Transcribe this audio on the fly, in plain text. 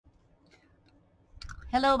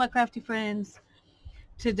Hello, my crafty friends.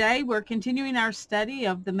 Today we're continuing our study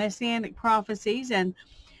of the Messianic prophecies, and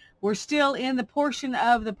we're still in the portion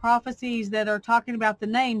of the prophecies that are talking about the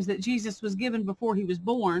names that Jesus was given before he was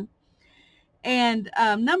born. And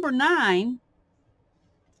number 9,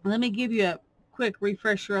 let me give you a quick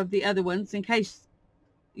refresher of the other ones in case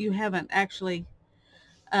you haven't actually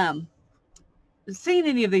seen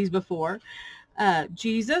any of these before.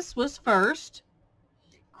 Jesus was first,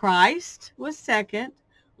 Christ was second,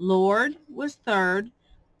 Lord was third,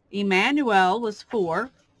 Emmanuel was 4,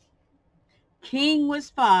 King was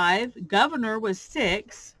 5, Governor was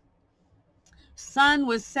 6, Son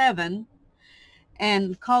was 7,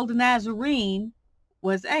 and called a Nazarene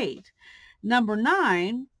was 8. Number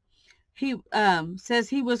 9, he says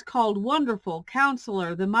he was called Wonderful,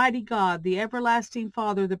 Counselor, the Mighty God, the Everlasting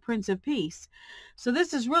Father, the Prince of Peace. So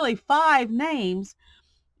this is really 5 names,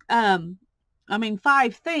 5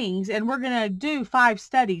 things, and we're going to do 5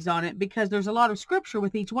 studies on it because there's a lot of scripture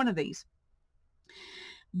with each one of these.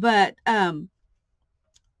 But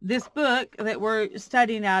this book that we're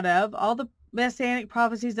studying out of, All the Messianic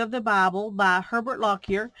Prophecies of the Bible by Herbert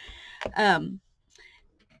Lockyer, and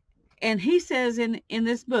he says in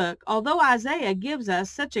this book, although Isaiah gives us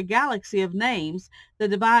such a galaxy of names the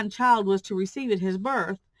divine child was to receive at his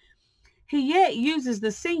birth, he yet uses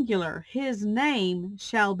the singular, his name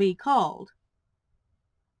shall be called.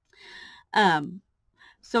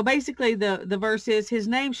 So basically the verse is, his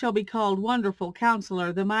name shall be called Wonderful,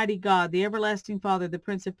 Counselor, the Mighty God, the Everlasting Father, the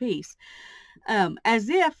Prince of Peace. As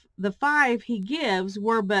if the 5 he gives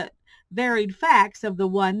were but varied facts of the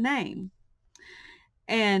one name.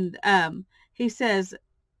 And he says,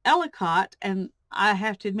 Ellicott, and I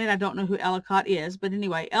have to admit I don't know who Ellicott is, but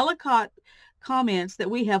anyway, Ellicott comments that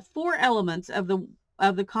we have 4 elements of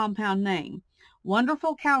the compound name: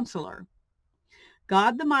 Wonderful Counselor,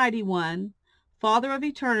 God the Mighty One, Father of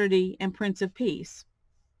Eternity, and Prince of Peace.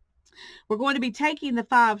 We're going to be taking the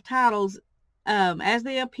 5 titles as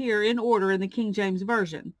they appear in order in the King James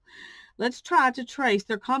Version. Let's try to trace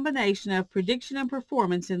their combination of prediction and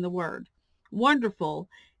performance in the Word. Wonderful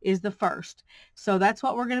is the first. So that's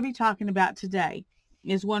what we're going to be talking about today,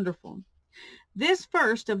 is wonderful. This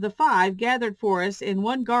first of the 5 gathered for us in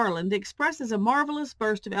one garland expresses a marvelous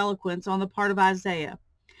burst of eloquence on the part of Isaiah.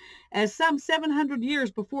 As some 700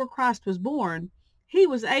 years before Christ was born, he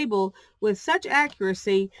was able, with such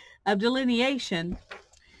accuracy of delineation,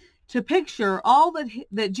 to picture all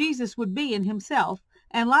that Jesus would be in himself,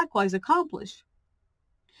 and likewise accomplish.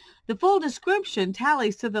 The full description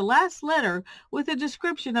tallies to the last letter with a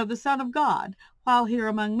description of the Son of God, while here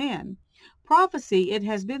among men. Prophecy, it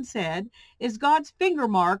has been said, is God's finger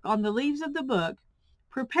mark on the leaves of the book,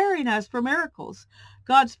 preparing us for miracles,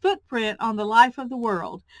 God's footprint on the life of the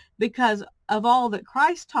world. Because of all that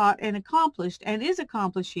Christ taught and accomplished and is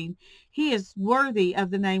accomplishing, he is worthy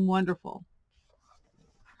of the name Wonderful.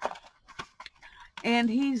 And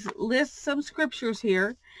he lists some scriptures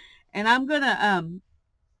here, and I'm gonna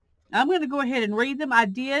go ahead and read them. I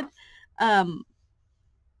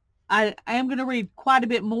am going to read quite a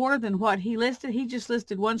bit more than what he listed. He just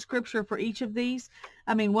listed one scripture for each of these.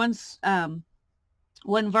 One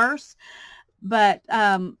verse. But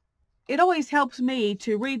it always helps me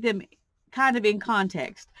to read them kind of in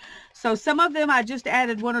context. So some of them I just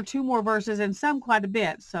added 1 or 2 more verses, and some quite a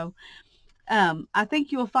bit. So I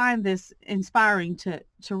think you'll find this inspiring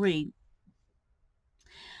to read.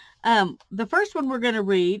 The first one we're going to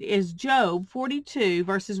read is Job 42,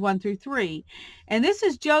 verses 1 through 3. And this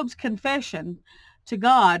is Job's confession to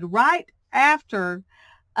God right after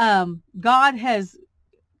God has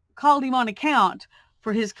called him on account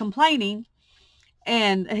for his complaining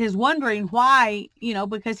and his wondering why,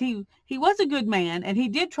 because he was a good man, and he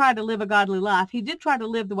did try to live a godly life. He did try to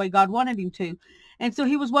live the way God wanted him to. And so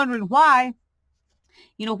he was wondering why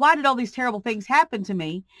did all these terrible things happen to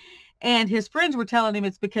me? And his friends were telling him,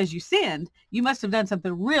 it's because you sinned. You must have done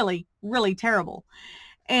something really, really terrible.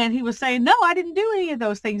 And he was saying, no, I didn't do any of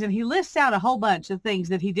those things. And he lists out a whole bunch of things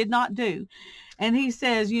that he did not do. And he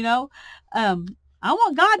says, I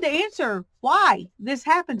want God to answer why this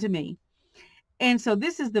happened to me. And so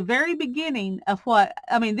this is the very beginning of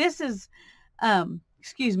this is,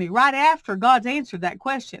 right after God's answered that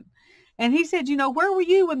question. And he said, where were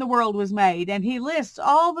you when the world was made? And he lists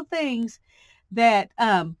all the things that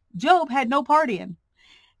Job had no part in,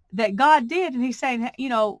 that God did. And he's saying,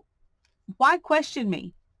 why question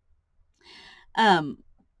me?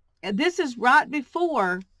 This is right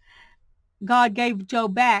before God gave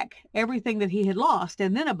Job back everything that he had lost,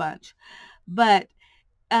 and then a bunch. But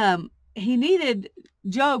he needed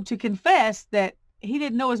Job to confess that he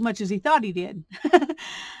didn't know as much as he thought he did.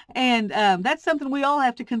 And that's something we all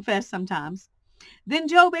have to confess sometimes. Then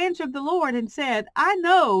Job answered the Lord and said, I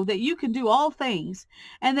know that you can do all things,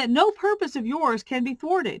 and that no purpose of yours can be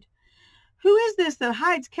thwarted. Who is this that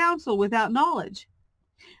hides counsel without knowledge?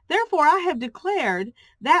 Therefore I have declared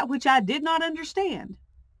that which I did not understand.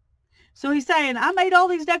 So he's saying, I made all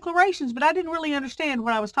these declarations, but I didn't really understand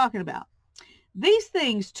what I was talking about. These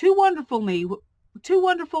things too wonderful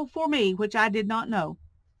for me, which I did not know.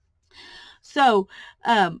 So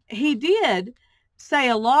he did say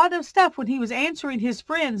a lot of stuff when he was answering his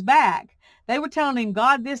friends back. They were telling him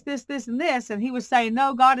God this, this, this, and this, and he was saying,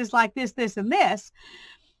 no, God is like this, this, and this.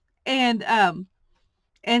 And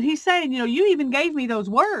he's saying, you even gave me those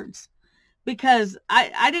words because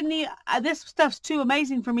I didn't need, this stuff's too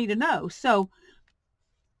amazing for me to know. So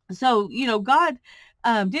God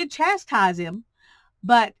did chastise him.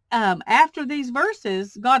 But after these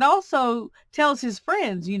verses, God also tells his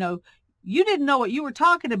friends, you didn't know what you were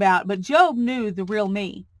talking about, but Job knew the real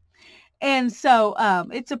me. And so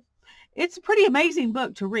it's a pretty amazing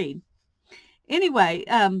book to read. Anyway,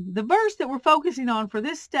 the verse that we're focusing on for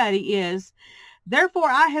this study is, therefore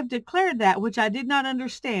I have declared that which I did not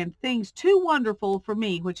understand, things too wonderful for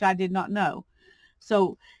me, which I did not know.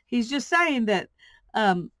 So he's just saying that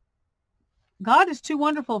God is too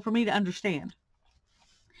wonderful for me to understand.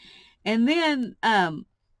 And then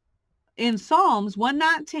in Psalms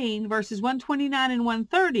 119, verses 129 and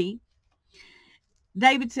 130,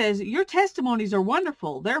 David says, your testimonies are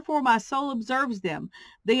wonderful. Therefore, my soul observes them.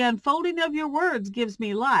 The unfolding of your words gives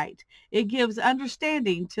me light. It gives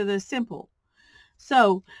understanding to the simple.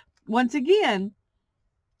 So once again,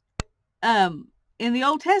 in the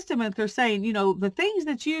Old Testament, they're saying, the things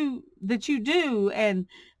that you do and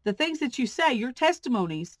the things that you say, your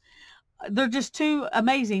testimonies, they're just too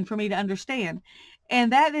amazing for me to understand.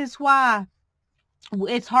 And that is why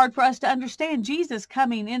it's hard for us to understand Jesus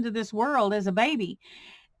coming into this world as a baby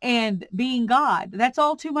and being God. That's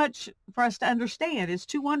all too much for us to understand. It's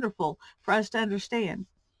too wonderful for us to understand.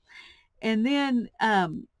 And then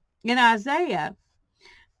in Isaiah,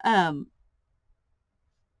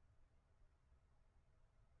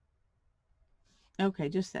 okay,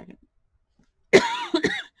 just a second.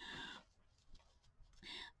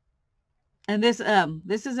 And this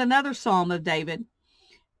is another Psalm of David.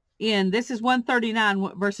 This is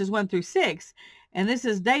 139 verses 1 through 6. And this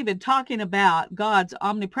is David talking about God's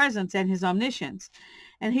omnipresence and his omniscience.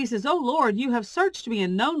 And he says, "Oh Lord, you have searched me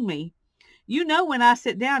and known me. You know when I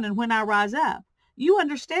sit down and when I rise up. You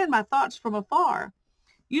understand my thoughts from afar.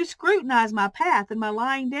 You scrutinize my path and my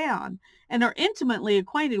lying down, and are intimately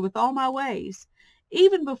acquainted with all my ways.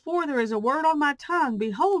 Even before there is a word on my tongue,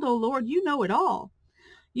 behold, O Lord, you know it all.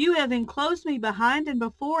 You have enclosed me behind and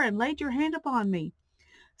before and laid your hand upon me.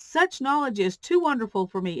 Such knowledge is too wonderful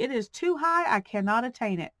for me. It is too high. I cannot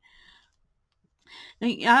attain it."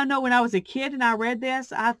 I know when I was a kid and I read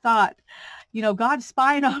this, I thought, God's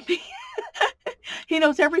spying on me. He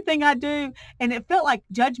knows everything I do. And it felt like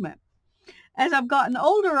judgment. As I've gotten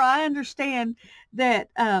older, I understand that,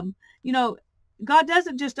 God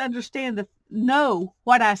doesn't just know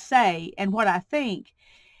what I say and what I think.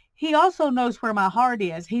 He also knows where my heart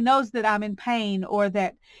is. He knows that I'm in pain, or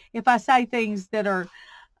that if I say things that are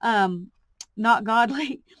not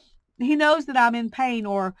godly, he knows that I'm in pain,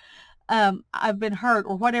 or I've been hurt,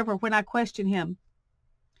 or whatever, when I question him.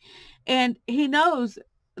 And he knows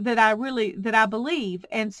that I believe.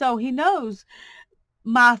 And so he knows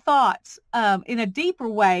my thoughts in a deeper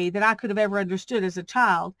way than I could have ever understood as a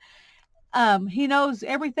child. He knows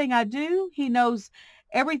everything I do. He knows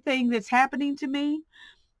everything that's happening to me.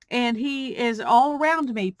 And he is all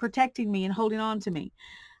around me, protecting me and holding on to me.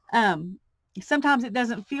 Sometimes it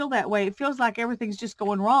doesn't feel that way. It feels like everything's just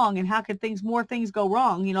going wrong. And how could more things go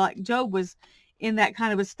wrong? Like Job was in that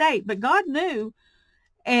kind of a state. But God knew,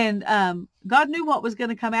 and God knew what was going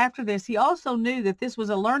to come after this. He also knew that this was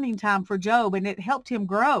a learning time for Job, and it helped him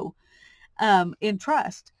grow in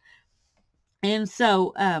trust. And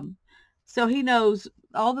so he knows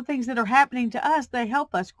all the things that are happening to us, they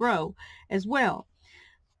help us grow as well.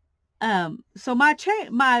 So my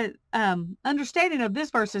understanding of this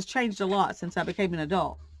verse has changed a lot since I became an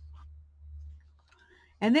adult.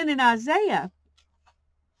 And then in Isaiah,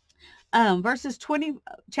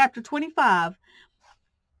 chapter 25,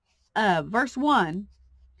 verse 1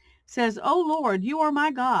 says, "O Lord, you are my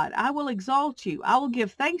God. I will exalt you. I will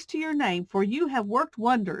give thanks to your name, for you have worked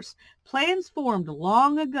wonders, plans formed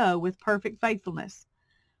long ago with perfect faithfulness."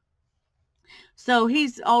 So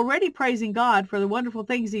he's already praising God for the wonderful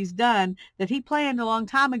things he's done that he planned a long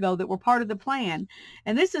time ago that were part of the plan.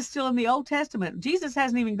 And this is still in the Old Testament. Jesus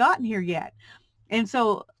hasn't even gotten here yet. And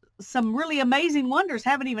so some really amazing wonders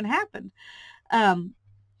haven't even happened.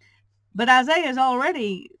 But Isaiah is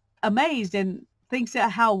already amazed and thinks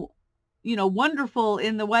that how, wonderful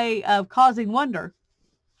in the way of causing wonder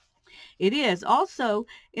it is. Also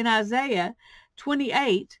in Isaiah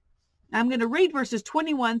 28, I'm going to read verses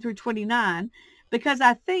 21 through 29 because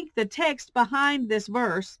I think the text behind this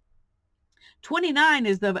verse, 29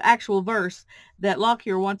 is the actual verse that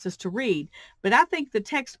Lockyer wants us to read, but I think the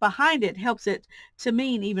text behind it helps it to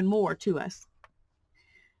mean even more to us.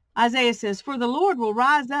 Isaiah says, "For the Lord will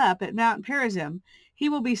rise up at Mount Perazim. He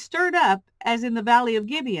will be stirred up as in the valley of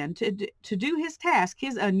Gibeon to do his task,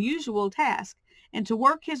 his unusual task, and to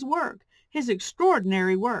work, his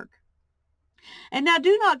extraordinary work. And now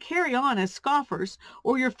do not carry on as scoffers,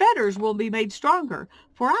 or your fetters will be made stronger.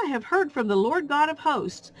 For I have heard from the Lord God of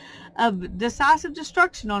hosts of decisive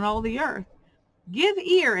destruction on all the earth. Give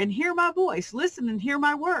ear and hear my voice. Listen and hear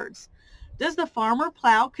my words. Does the farmer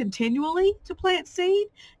plow continually to plant seed?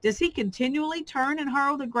 Does he continually turn and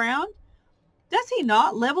harrow the ground? Does he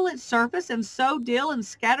not level its surface and sow dill and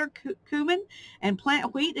scatter cumin and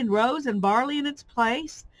plant wheat in rows and barley in its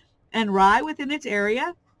place and rye within its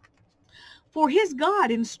area? For his God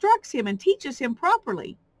instructs him and teaches him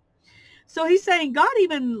properly." So he's saying God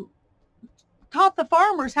even taught the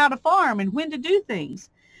farmers how to farm and when to do things.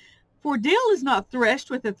 "For dill is not threshed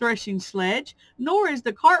with a threshing sledge, nor is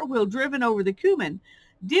the cartwheel driven over the cumin.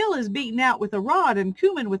 Dill is beaten out with a rod and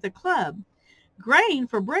cumin with a club. Grain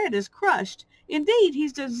for bread is crushed. Indeed, he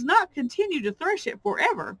does not continue to thresh it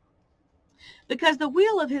forever, because the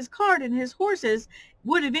wheel of his cart and his horses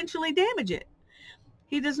would eventually damage it.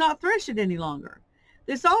 He does not thresh it any longer.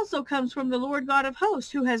 This also comes from the Lord God of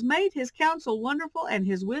hosts, who has made his counsel wonderful and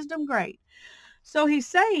his wisdom great." So he's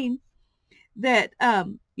saying that,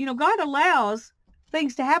 God allows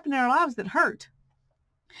things to happen in our lives that hurt,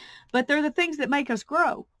 but they're the things that make us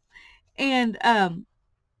grow. And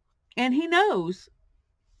he knows,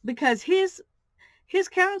 because his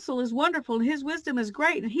counsel is wonderful and his wisdom is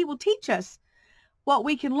great, and he will teach us what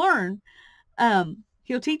we can learn.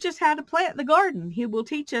 He'll teach us how to plant the garden. He will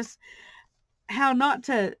teach us how not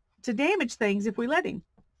to damage things if we let him.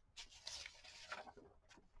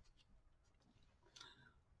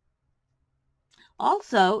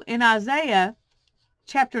 Also in Isaiah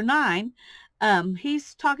chapter 9,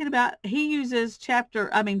 he's talking about, he uses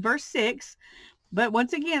verse 6, but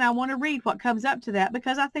once again, I want to read what comes up to that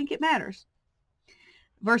because I think it matters.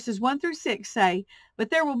 Verses 1 through 6 say,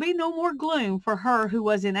 "But there will be no more gloom for her who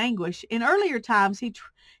was in anguish. In earlier times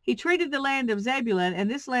he treated the land of Zebulun and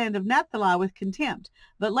this land of Naphtali with contempt,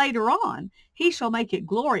 but later on he shall make it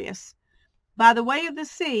glorious. By the way of the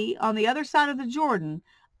sea, on the other side of the Jordan,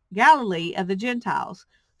 Galilee of the Gentiles."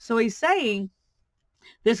 So he's saying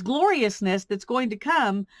this gloriousness that's going to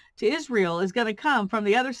come to Israel is going to come from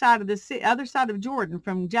the other side of the sea, other side of Jordan,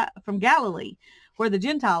 from Galilee, where the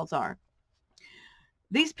Gentiles are.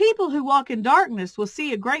 "These people who walk in darkness will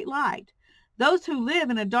see a great light. Those who live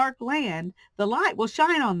in a dark land, the light will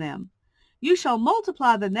shine on them. You shall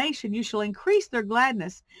multiply the nation, you shall increase their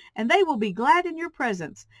gladness, and they will be glad in your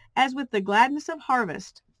presence, as with the gladness of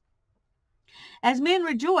harvest, as men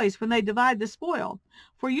rejoice when they divide the spoil.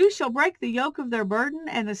 For you shall break the yoke of their burden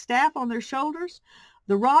and the staff on their shoulders,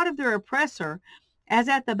 the rod of their oppressor, as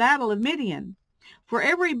at the battle of Midian. For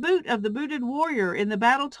every boot of the booted warrior in the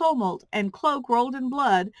battle tumult and cloak rolled in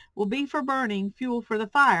blood will be for burning, fuel for the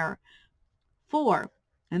fire. For,"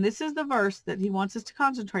 and this is the verse that he wants us to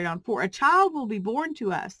concentrate on, "for a child will be born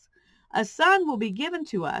to us, a son will be given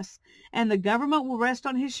to us, and the government will rest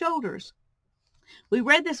on his shoulders." We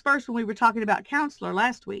read this verse when we were talking about Counselor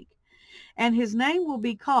last week. "And his name will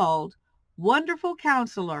be called Wonderful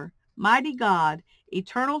Counselor, Mighty God,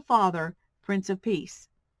 Eternal Father, Prince of Peace."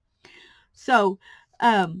 So,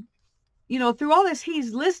 through all this,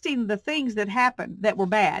 he's listing the things that happened that were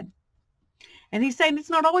bad. And he's saying it's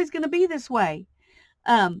not always going to be this way.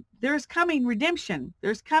 There's coming redemption.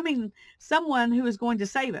 There's coming someone who is going to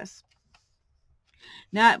save us.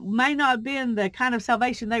 Now, it may not have been the kind of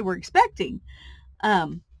salvation they were expecting.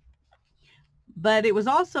 But it was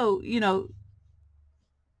also,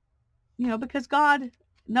 because God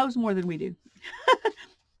knows more than we do.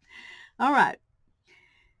 All right.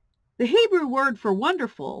 The Hebrew word for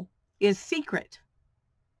wonderful is secret.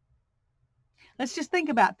 Let's just think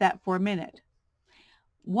about that for a minute.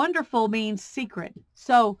 Wonderful means secret.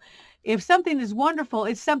 So if something is wonderful,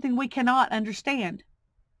 it's something we cannot understand.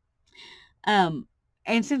 And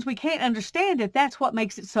since we can't understand it, that's what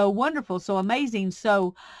makes it so wonderful, so amazing,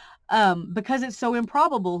 so because it's so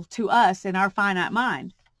improbable to us in our finite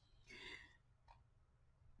mind.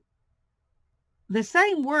 the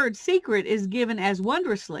same word secret is given as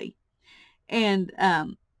wondrously. And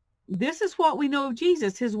this is what we know of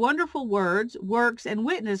Jesus. His wonderful words, works, and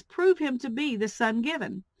witness prove him to be the Son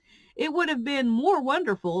given. It would have been more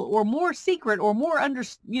wonderful or more secret or more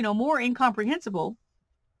more incomprehensible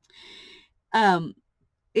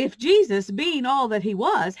if Jesus, being all that he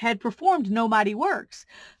was, had performed no mighty works.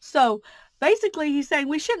 So basically he's saying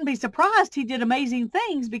we shouldn't be surprised he did amazing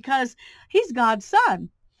things because he's God's Son.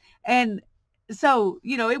 And so,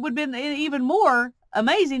 it would have been even more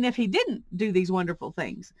amazing if he didn't do these wonderful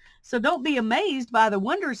things. So don't be amazed by the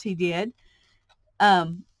wonders he did.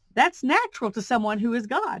 That's natural to someone who is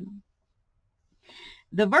God.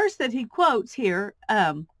 The verse that he quotes here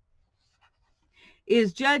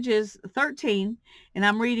is Judges 13, and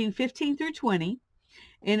I'm reading 15 through 20.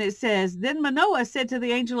 And it says, Then Manoah said to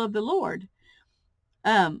the angel of the Lord,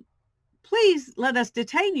 Please let us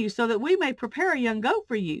detain you so that we may prepare a young goat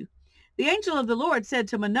for you. The angel of the Lord said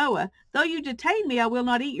to Manoah, Though you detain me, I will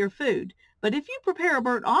not eat your food. But if you prepare a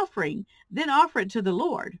burnt offering, then offer it to the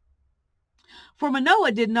Lord. For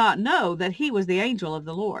Manoah did not know that he was the angel of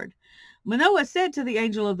the Lord. Manoah said to the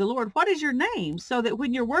angel of the Lord, What is your name, so that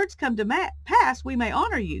when your words come to pass, we may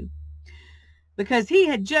honor you? Because he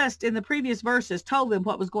had just, in the previous verses, told them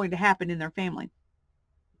what was going to happen in their family.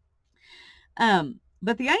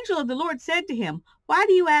 But the angel of the Lord said to him, Why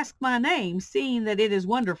do you ask my name, seeing that it is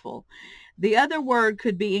wonderful? The other word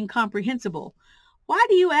could be incomprehensible. Why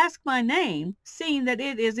do you ask my name, seeing that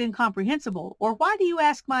it is incomprehensible? Or why do you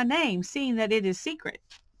ask my name, seeing that it is secret?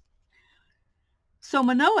 So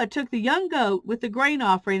Manoah took the young goat with the grain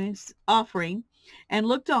offering and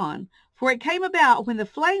looked on. For it came about when the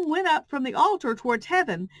flame went up from the altar towards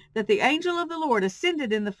heaven that the angel of the Lord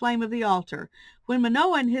ascended in the flame of the altar. When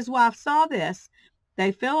Manoah and his wife saw this,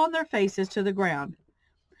 they fell on their faces to the ground.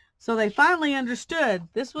 So they finally understood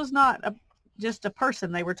this was not just a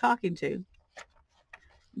person they were talking to,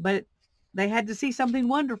 but they had to see something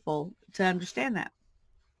wonderful to understand that.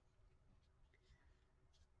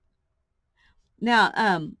 Now,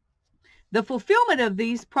 the fulfillment of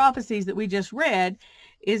these prophecies that we just read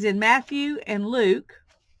is in Matthew and Luke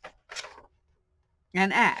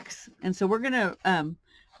and Acts. And so we're going to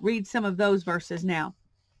read some of those verses now.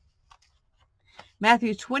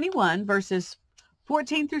 Matthew 21, verses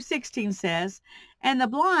 14 through 16 says, And the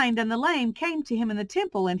blind and the lame came to him in the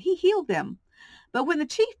temple, and he healed them. But when the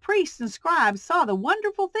chief priests and scribes saw the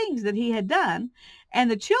wonderful things that he had done,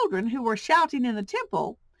 and the children who were shouting in the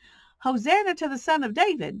temple, Hosanna to the Son of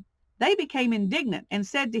David, they became indignant and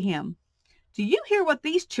said to him, Do you hear what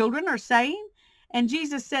these children are saying? And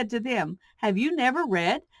Jesus said to them, Have you never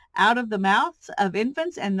read, Out of the mouths of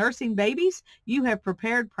infants and nursing babies, you have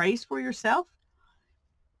prepared praise for yourself?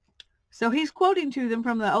 So he's quoting to them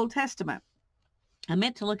from the Old Testament. I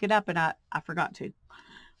meant to look it up and I forgot to.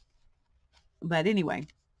 But anyway,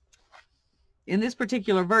 in this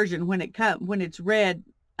particular version, when it's read,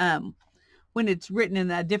 when it's written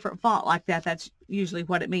in a different font like that, that's usually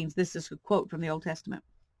what it means. This is a quote from the Old Testament.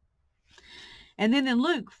 And then in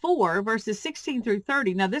Luke 4, verses 16 through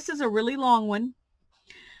 30. Now, this is a really long one.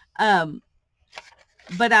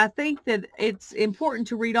 But I think that it's important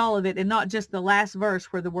to read all of it and not just the last verse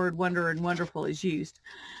where the word wonder and wonderful is used.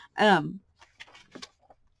 And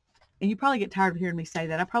you probably get tired of hearing me say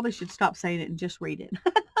that. I probably should stop saying it and just read it.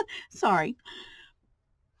 Sorry.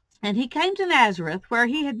 And he came to Nazareth where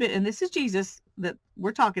he had been, and this is Jesus that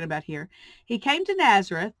we're talking about here. He came to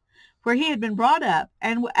Nazareth where he had been brought up,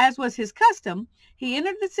 and as was his custom, he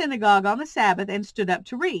entered the synagogue on the Sabbath and stood up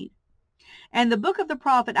to read. And the book of the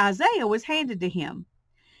prophet Isaiah was handed to him.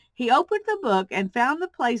 He opened the book and found the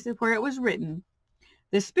place where it was written,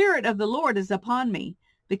 The Spirit of the Lord is upon me,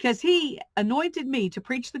 because he anointed me to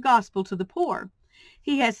preach the gospel to the poor.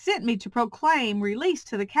 He has sent me to proclaim release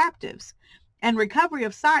to the captives and recovery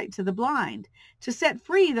of sight to the blind, to set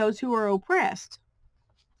free those who are oppressed,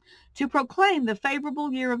 to proclaim the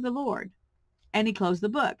favorable year of the Lord. And he closed the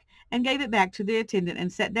book and gave it back to the attendant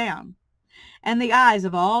and sat down. And the eyes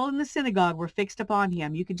of all in the synagogue were fixed upon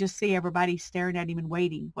him. You could just see everybody staring at him and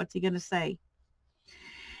waiting. What's he going to say?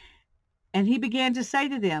 And he began to say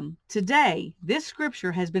to them, Today this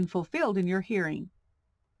scripture has been fulfilled in your hearing.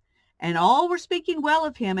 And all were speaking well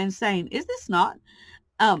of him and saying, Is this not?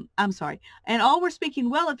 And all were speaking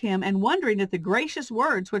well of him and wondering at the gracious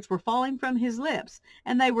words which were falling from his lips.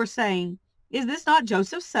 And they were saying, Is this not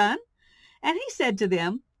Joseph's son? And he said to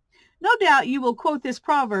them, No doubt you will quote this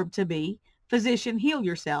proverb to me, Physician, heal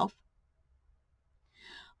yourself.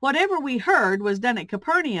 Whatever we heard was done at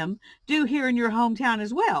Capernaum, do here in your hometown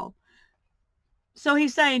as well. So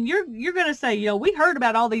he's saying, you're going to say, we heard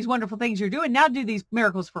about all these wonderful things you're doing. Now do these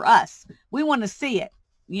miracles for us. We want to see it.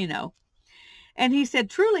 And he said,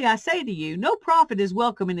 truly, I say to you, no prophet is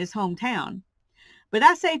welcome in his hometown. But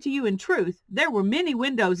I say to you in truth, there were many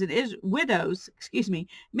widows in Israel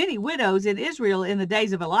in the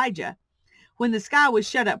days of Elijah, when the sky was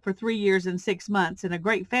shut up for 3 years and 6 months, and a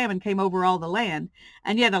great famine came over all the land.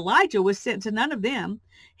 And yet Elijah was sent to none of them.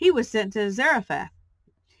 He was sent to Zarephath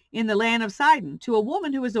in the land of Sidon, to a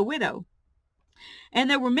woman who was a widow. And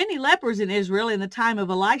there were many lepers in Israel in the time of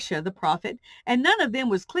Elisha the prophet, and none of them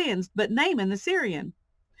was cleansed, but Naaman the Syrian.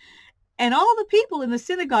 And all the people in the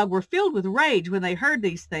synagogue were filled with rage when they heard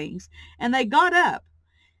these things, and they got up.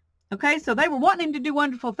 Okay, so they were wanting him to do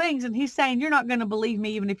wonderful things, and he's saying, you're not going to believe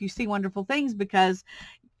me even if you see wonderful things, because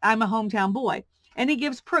I'm a hometown boy. And he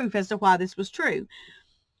gives proof as to why this was true.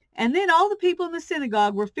 And then all the people in the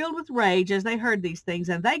synagogue were filled with rage as they heard these things,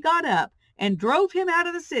 and they got up and drove him out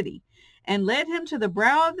of the city and led him to the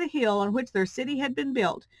brow of the hill on which their city had been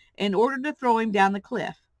built, in order to throw him down the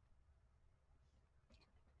cliff.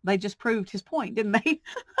 They just proved his point, didn't they?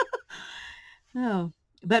 Oh.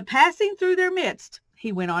 But passing through their midst,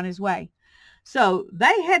 he went on his way. So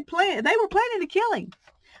they were planning to kill him,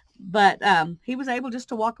 but he was able just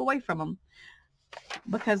to walk away from them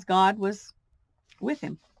because God was with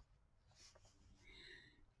him.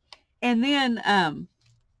 And then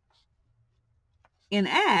in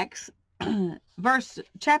Acts,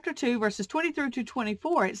 chapter 2, verses 20 through to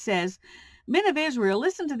 24, it says, Men of Israel,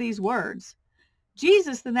 listen to these words.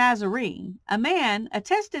 Jesus the Nazarene, a man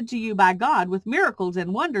attested to you by God with miracles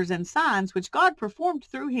and wonders and signs which God performed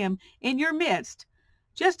through him in your midst,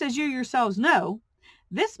 just as you yourselves know,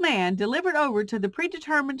 this man delivered over to the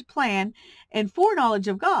predetermined plan and foreknowledge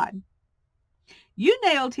of God. You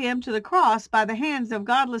nailed him to the cross by the hands of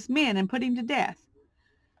godless men and put him to death.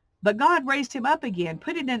 But God raised him up again,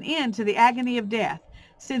 putting an end to the agony of death,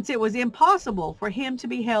 since it was impossible for him to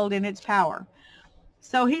be held in its power.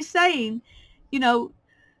 So he's saying, some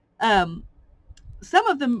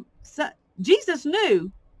of them, Jesus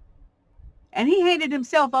knew, and he handed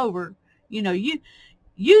himself over. You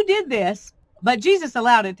did this, but Jesus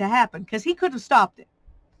allowed it to happen because he could have stopped it,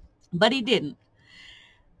 but he didn't.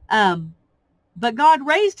 But God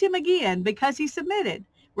raised him again because he submitted,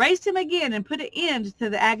 raised him again and put an end to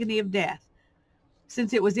the agony of death,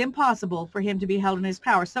 since it was impossible for him to be held in his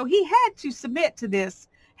power. So he had to submit to this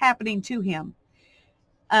happening to him.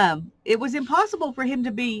 It was impossible for him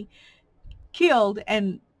to be killed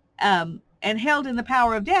and held in the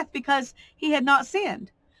power of death because he had not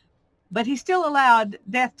sinned. But he still allowed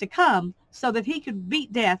death to come so that he could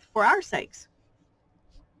beat death for our sakes.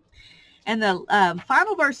 And the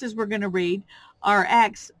final verses we're going to read are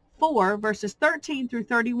Acts 4, verses 13 through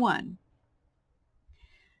 31.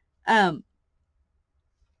 And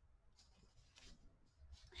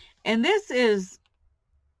this is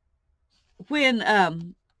when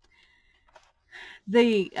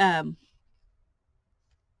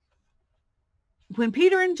when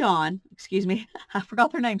Peter and John, I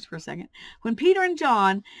forgot their names for a second. When Peter and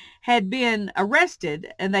John had been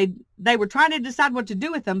arrested, and they were trying to decide what to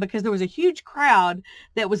do with them because there was a huge crowd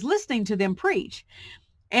that was listening to them preach.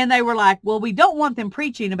 And they were like, well, we don't want them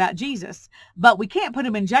preaching about Jesus, but we can't put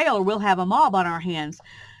them in jail or we'll have a mob on our hands.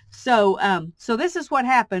 So this is what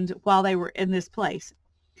happened while they were in this place.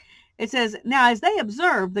 It says, now as they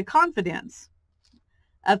observed the confidence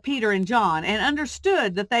of Peter and John and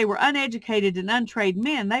understood that they were uneducated and untrained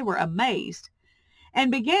men, they were amazed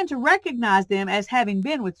and began to recognize them as having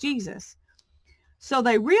been with Jesus. So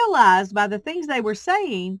they realized by the things they were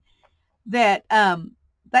saying that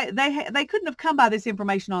they couldn't have come by this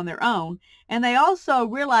information on their own. And they also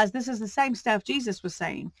realized this is the same stuff Jesus was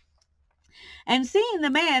saying. And seeing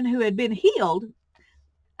the man who had been healed,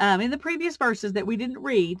 in the previous verses that we didn't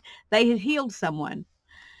read, they had healed someone.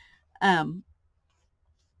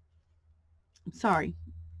 Sorry,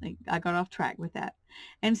 I got off track with that.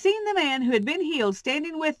 And seeing the man who had been healed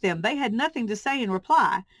standing with them, they had nothing to say in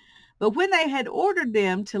reply. But when they had ordered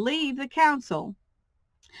them to leave the council,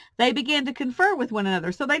 they began to confer with one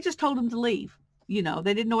another. So they just told them to leave. They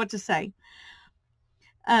didn't know what to say.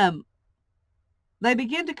 They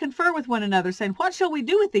began to confer with one another, saying, what shall we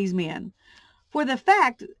do with these men? For the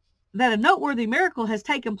fact that a noteworthy miracle has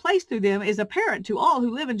taken place through them is apparent to all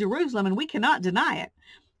who live in Jerusalem, and we cannot deny it.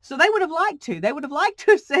 So they would have liked to. They would have liked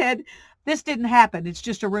to have said, this didn't happen. It's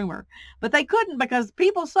just a rumor. But they couldn't because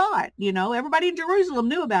people saw it. Everybody in Jerusalem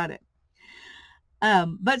knew about it.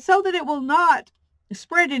 But so that it will not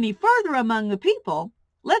spread any further among the people,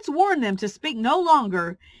 let's warn them to speak no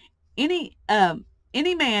longer any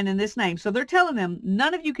any man in this name. So they're telling them,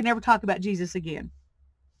 none of you can ever talk about Jesus again.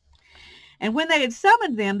 And when they had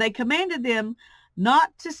summoned them, they commanded them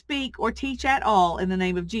not to speak or teach at all in the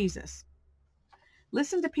name of Jesus.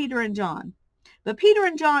 Listen to Peter and John. But Peter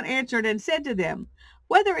and John answered and said to them,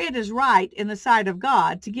 whether it is right in the sight of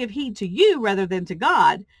God to give heed to you rather than to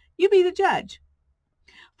God, you be the judge.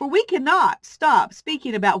 For we cannot stop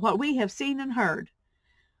speaking about what we have seen and heard.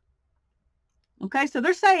 Okay, so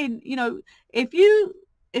they're saying, if you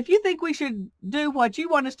think we should do what you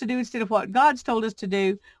want us to do instead of what God's told us to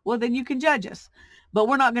do, well, then you can judge us. But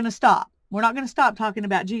we're not going to stop. We're not going to stop talking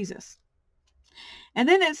about Jesus. And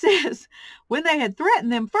then it says, when they had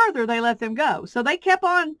threatened them further, they let them go. So they kept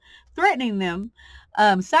on threatening them,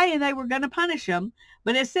 saying they were going to punish them.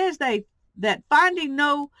 But it says that finding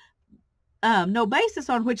no basis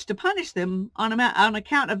on which to punish them on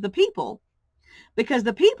account of the people, because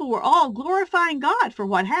the people were all glorifying God for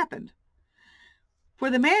what happened. For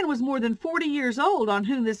the man was more than 40 years old on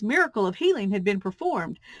whom this miracle of healing had been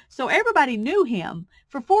performed. So everybody knew him.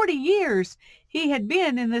 For 40 years, he had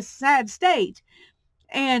been in this sad state.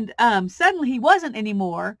 And suddenly he wasn't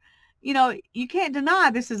anymore. You can't deny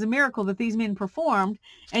this is a miracle that these men performed.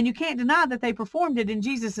 And you can't deny that they performed it in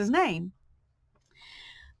Jesus' name.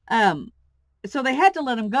 So they had to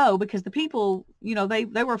let him go because the people, they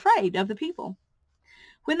were afraid of the people.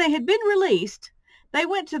 When they had been released, they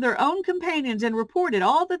went to their own companions and reported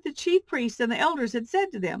all that the chief priests and the elders had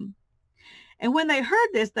said to them. And when they heard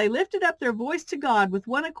this, they lifted up their voice to God with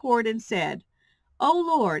one accord and said, O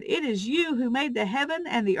Lord, it is you who made the heaven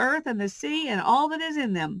and the earth and the sea and all that is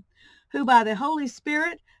in them, who by the Holy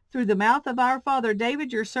Spirit, through the mouth of our father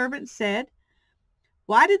David, your servant, said,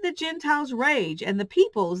 why did the Gentiles rage and the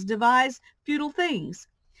peoples devise futile things?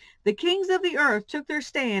 The kings of the earth took their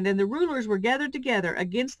stand, and the rulers were gathered together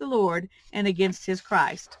against the Lord and against his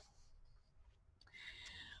Christ.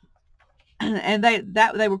 And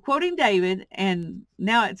they were quoting David, and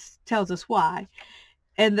now it tells us why.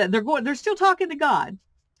 And they're still talking to God.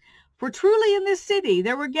 For truly in this city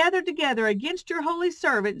there were gathered together against your holy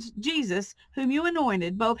servant Jesus, whom you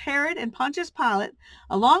anointed, both Herod and Pontius Pilate,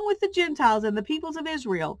 along with the Gentiles and the peoples of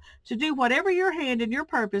Israel, to do whatever your hand and your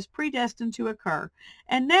purpose predestined to occur.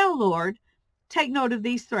 And now, Lord, take note of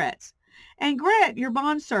these threats, and grant your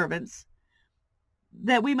bondservants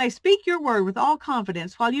that we may speak your word with all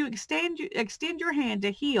confidence, while you extend your hand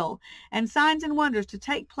to heal, and signs and wonders to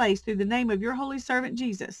take place through the name of your holy servant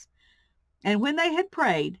Jesus. And when they had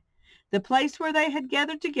prayed, the place where they had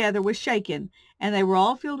gathered together was shaken, and they were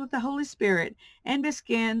all filled with the Holy Spirit, and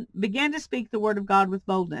began to speak the word of God with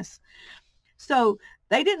boldness. So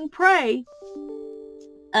they didn't pray,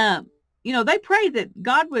 they prayed that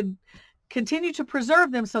God would continue to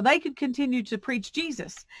preserve them so they could continue to preach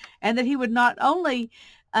Jesus, and that he would not only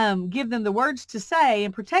give them the words to say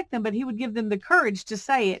and protect them, but he would give them the courage to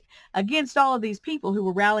say it against all of these people who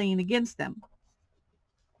were rallying against them.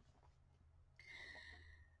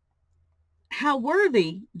 How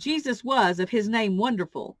worthy Jesus was of his name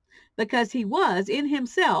Wonderful, because he was in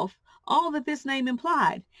himself all that this name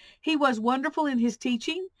implied. He was wonderful in his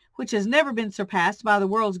teaching, which has never been surpassed by the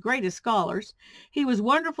world's greatest scholars. He was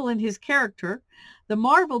wonderful in his character, the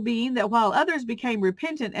marvel being that while others became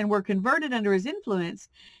repentant and were converted under his influence,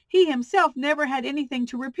 he himself never had anything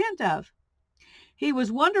to repent of. He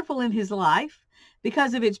was wonderful in his life,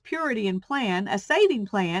 because of its purity and plan, a saving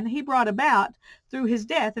plan he brought about through his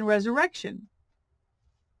death and resurrection.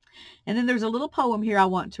 And then there's a little poem here I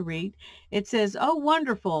want to read. It says, "O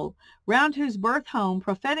wonderful, round whose birth home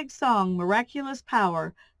prophetic song, miraculous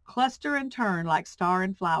power, cluster and turn like star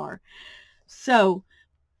and flower." So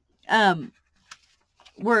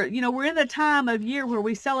we're in the time of year where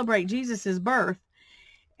we celebrate Jesus's birth,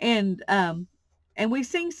 and we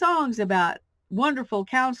sing songs about Wonderful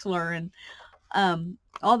Counselor and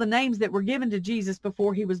all the names that were given to Jesus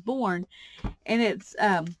before he was born. And it's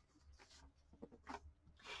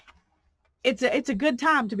a good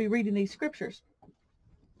time to be reading these scriptures.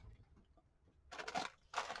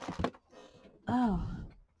 Oh,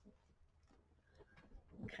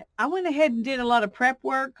 okay. I went ahead and did a lot of prep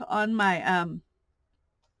work on my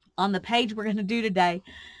on the page we're going to do today.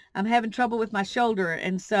 I'm having trouble with my shoulder,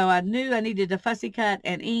 and so I knew I needed a fussy cut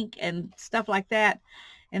and ink and stuff like that,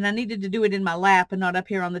 and I needed to do it in my lap and not up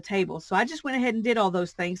here on the table. So I just went ahead and did all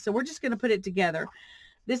those things. So we're just going to put it together.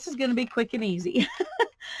 This is going to be quick and easy.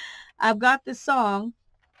 I've got this song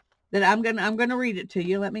that I'm going to read it to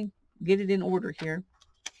you. Let me get it in order here.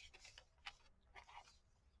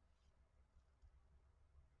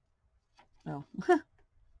 Oh, I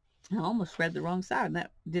almost read the wrong side, and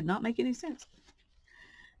that did not make any sense.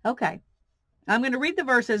 Okay. I'm going to read the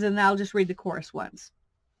verses and I'll just read the chorus once.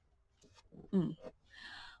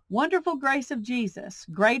 Wonderful grace of Jesus,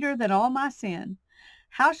 greater than all my sin.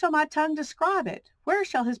 How shall my tongue describe it? Where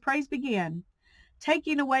shall his praise begin?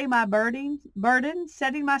 Taking away my burden,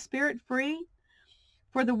 setting my spirit free.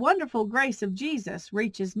 For the wonderful grace of Jesus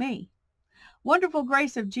reaches me. Wonderful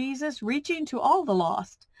grace of Jesus reaching to all the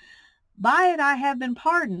lost. By it I have been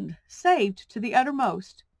pardoned, saved to the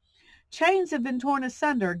uttermost. Chains have been torn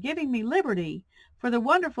asunder, giving me liberty, for the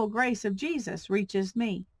wonderful grace of Jesus reaches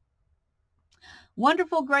me.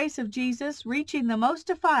 Wonderful grace of Jesus reaching the most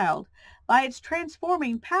defiled, by its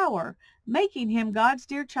transforming power, making him God's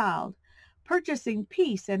dear child, purchasing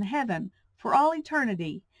peace and heaven for all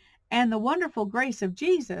eternity, and the wonderful grace of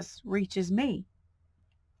Jesus reaches me.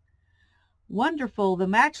 Wonderful the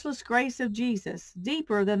matchless grace of Jesus,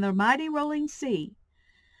 deeper than the mighty rolling sea,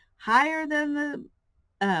 higher than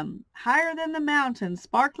the mountain,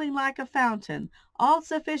 sparkling like a fountain, all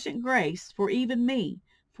sufficient grace for even me,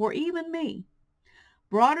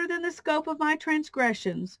 broader than the scope of my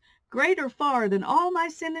transgressions, greater far than all my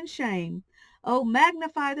sin and shame. Oh,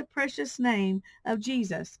 magnify the precious name of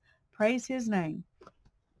Jesus. Praise his name.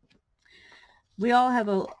 We all have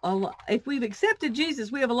if we've accepted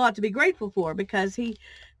Jesus, we have a lot to be grateful for, because he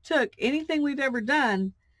took anything we've ever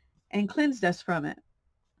done and cleansed us from it.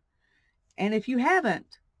 And if you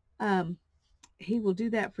haven't, he will do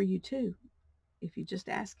that for you too, if you just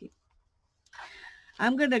ask him.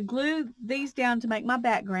 I'm going to glue these down to make my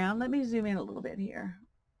background. Let me zoom in a little bit here.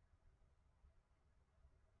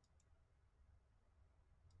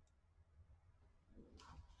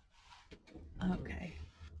 Okay.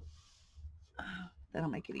 That'll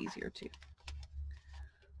make it easier too.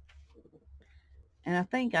 And I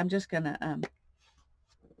think I'm just going to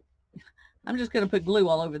put glue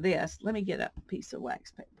all over this. Let me get a piece of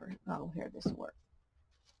wax paper. Oh, here, this will work.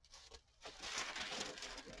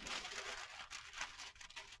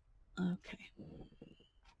 Okay.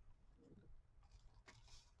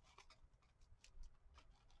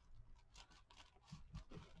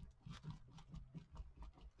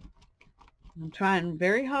 I'm trying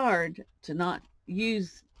very hard to not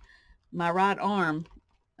use my right arm.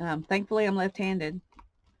 Thankfully, I'm left-handed.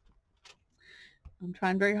 I'm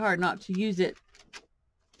trying very hard not to use it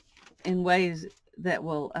in ways that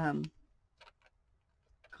will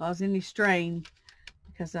cause any strain,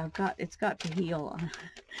 because it's got to heal.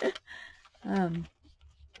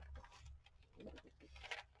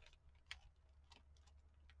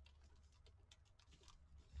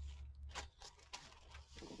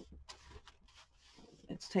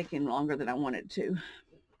 It's taking longer than I wanted to,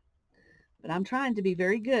 but I'm trying to be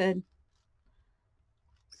very good.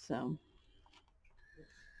 So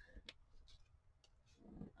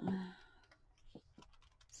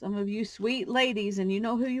some of you sweet ladies, and you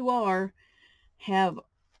know who you are, have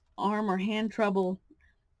arm or hand trouble,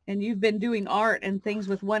 and you've been doing art and things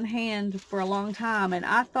with one hand for a long time, and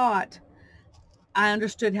I thought I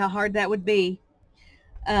understood how hard that would be.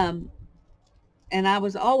 And I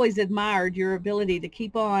was always admired your ability to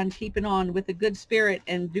keep on keeping on with a good spirit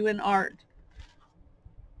and doing art.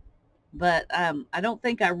 But I don't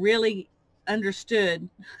think I really understood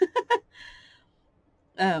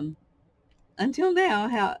until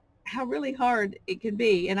now how really hard it can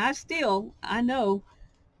be. And I know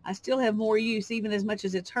I still have more use, even as much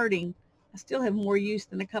as it's hurting. I still have more use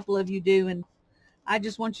than a couple of you do. And I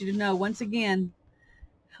just want you to know once again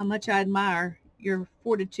how much I admire your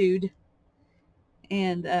fortitude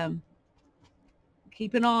and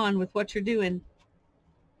keeping on with what you're doing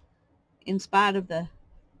in spite of the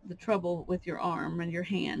trouble with your arm and your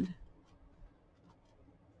hand.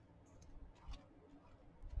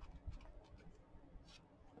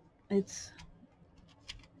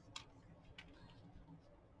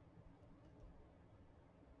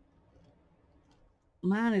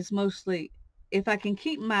 Mine is mostly, if I can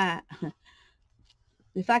keep my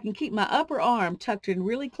upper arm tucked in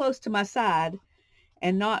really close to my side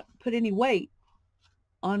and not put any weight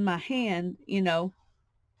on my hand,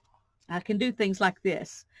 I can do things like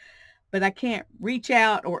this. But I can't reach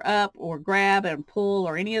out or up or grab and pull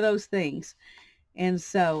or any of those things. And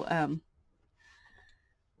so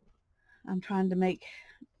I'm trying to make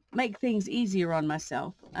things easier on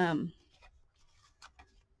myself.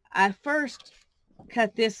 I first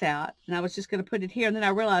cut this out, and I was just going to put it here, and then I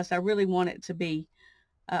realized I really want it to be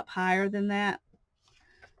up higher than that.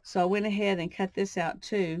 So I went ahead and cut this out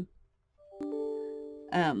too.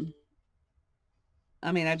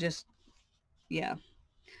 Yeah.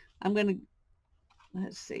 I'm going to,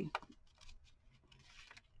 let's see.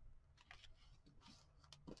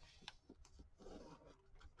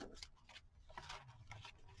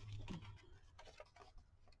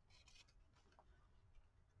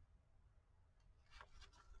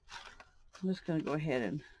 I'm just going to go ahead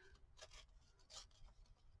and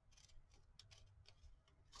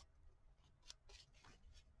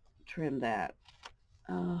trim that.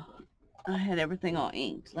 I had everything all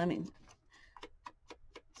inked.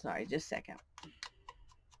 Sorry, just a second.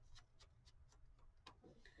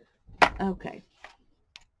 Okay.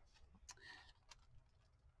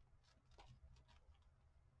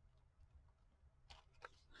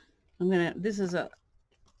 This is a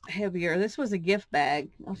heavier, this was a gift bag.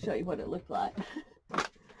 I'll show you what it looked like.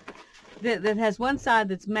 that has one side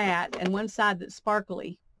that's matte and one side that's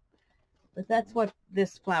sparkly. But that's what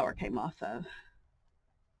this flower came off of.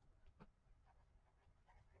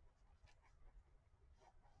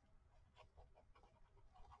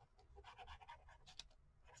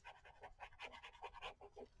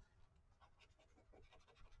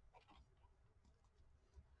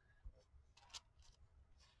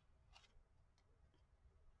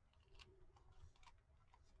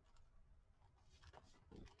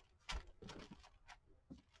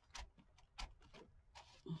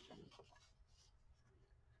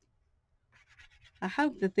 I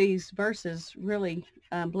hope that these verses really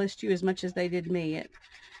blessed you as much as they did me.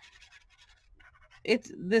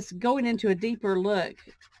 It's this going into a deeper look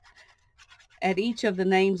at each of the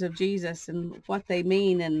names of Jesus and what they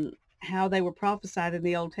mean and how they were prophesied in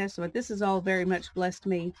the Old Testament. This has all very much blessed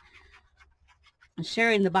me. And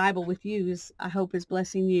sharing the Bible with you I hope is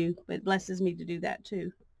blessing you, but it blesses me to do that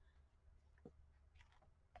too.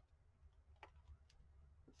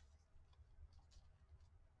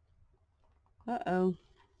 Uh-oh.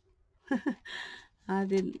 I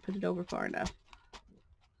didn't put it over far enough.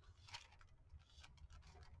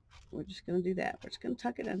 We're just going to do that. We're just going to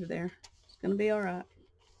tuck it under there. It's going to be all right.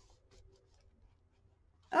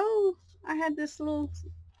 Oh, I had this little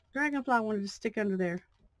dragonfly I wanted to stick under there.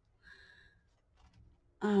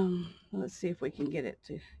 Let's see if we can get it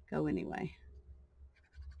to go anyway.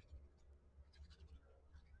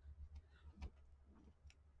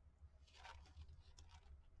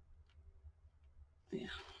 Yeah.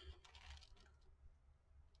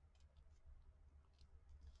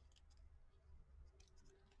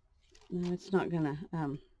 No, it's not gonna,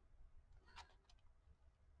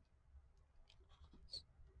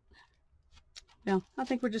 no, I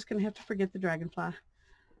think we're just gonna have to forget the dragonfly.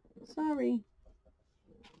 Sorry.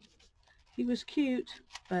 He was cute,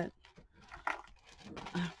 but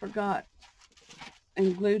I forgot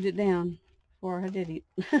and glued it down before I did it.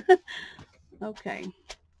 Okay.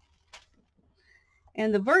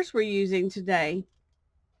 And the verse we're using today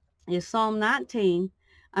is Psalm 119,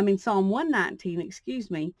 excuse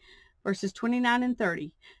me, verses 29 and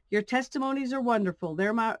 30. Your testimonies are wonderful.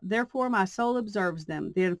 Therefore my soul observes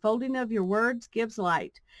them. The unfolding of your words gives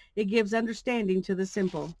light. It gives understanding to the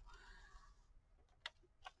simple.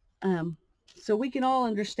 So we can all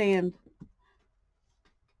understand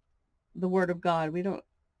the Word of God.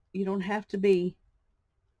 You don't have to be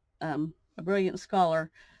a brilliant scholar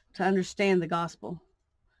to understand the gospel.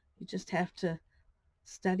 You just have to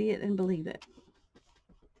study it and believe it.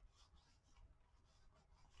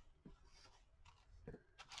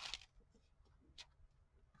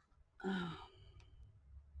 Oh.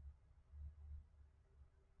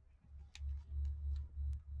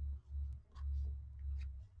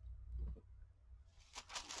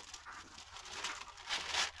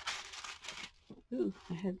 Ooh,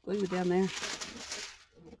 I had glue down there.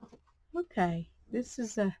 Okay, this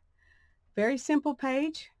is a very simple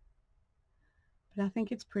page, but I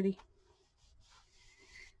think it's pretty.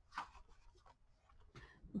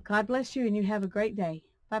 God bless you, and you have a great day.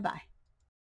 Bye-bye.